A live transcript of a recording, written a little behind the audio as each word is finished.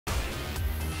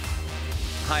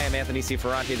Hi, I'm Anthony C.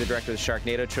 Ferrante, the director of the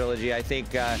Sharknado trilogy. I think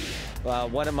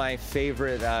one of my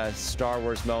favorite Star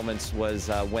Wars moments was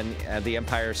when The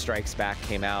Empire Strikes Back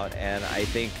came out, and I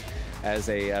think as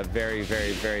a very,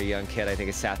 very, very young kid, I think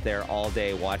I sat there all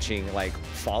day watching like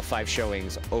all 5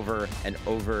 showings over and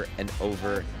over and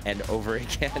over and over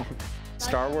again.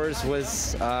 Star Wars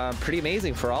was pretty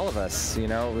amazing for all of us. You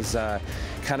know, it was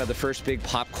kind of the first big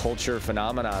pop culture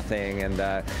phenomena thing, and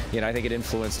you know, I think it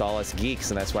influenced all us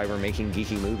geeks, and that's why we're making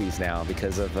geeky movies now,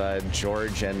 because of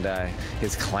George and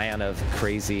his clan of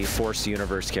crazy Force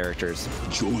universe characters.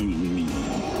 Join me,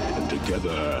 and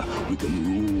together we can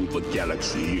rule the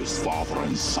galaxy as father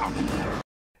and son.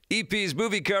 EP's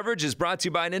movie coverage is brought to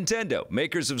you by Nintendo,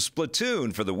 makers of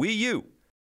Splatoon for the Wii U.